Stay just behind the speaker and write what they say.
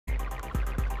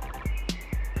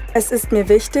Es ist mir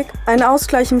wichtig, einen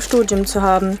Ausgleich im Studium zu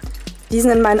haben.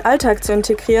 Diesen in meinen Alltag zu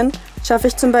integrieren, schaffe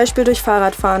ich zum Beispiel durch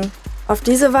Fahrradfahren. Auf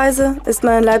diese Weise ist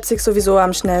man in Leipzig sowieso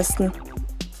am schnellsten.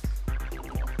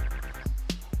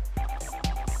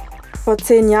 Vor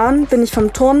 10 Jahren bin ich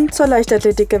vom Turnen zur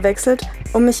Leichtathletik gewechselt,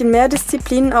 um mich in mehr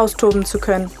Disziplinen austoben zu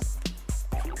können.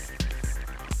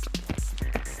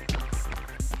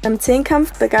 Beim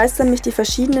Zehnkampf begeistern mich die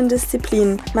verschiedenen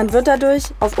Disziplinen. Man wird dadurch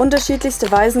auf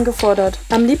unterschiedlichste Weisen gefordert.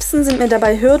 Am liebsten sind mir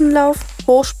dabei Hürdenlauf,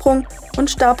 Hochsprung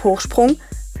und Stabhochsprung,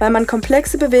 weil man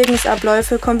komplexe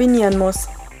Bewegungsabläufe kombinieren muss.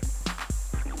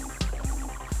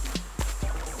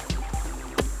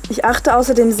 Ich achte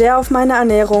außerdem sehr auf meine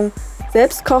Ernährung.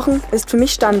 Selbst kochen ist für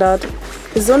mich Standard.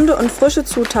 Gesunde und frische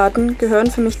Zutaten gehören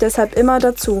für mich deshalb immer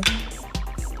dazu.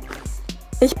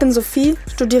 Ich bin Sophie,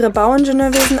 studiere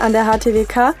Bauingenieurwesen an der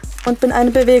HTWK und bin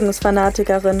eine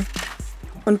Bewegungs-Fanatikerin.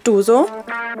 Und du so?